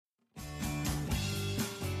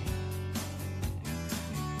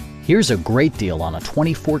Here's a great deal on a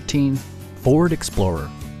 2014 Ford Explorer.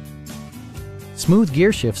 Smooth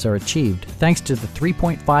gear shifts are achieved thanks to the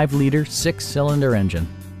 3.5-liter six-cylinder engine.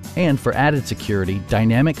 And for added security,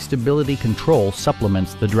 dynamic stability control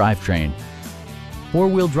supplements the drivetrain.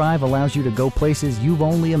 Four-wheel drive allows you to go places you've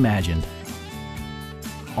only imagined.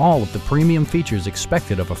 All of the premium features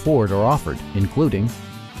expected of a Ford are offered, including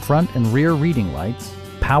front and rear reading lights,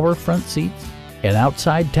 power front seats, an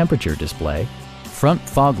outside temperature display, front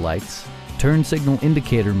fog lights, turn signal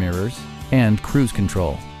indicator mirrors, and cruise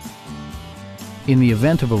control. In the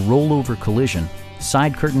event of a rollover collision,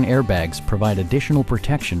 side curtain airbags provide additional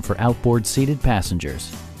protection for outboard seated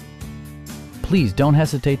passengers. Please don't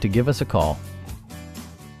hesitate to give us a call.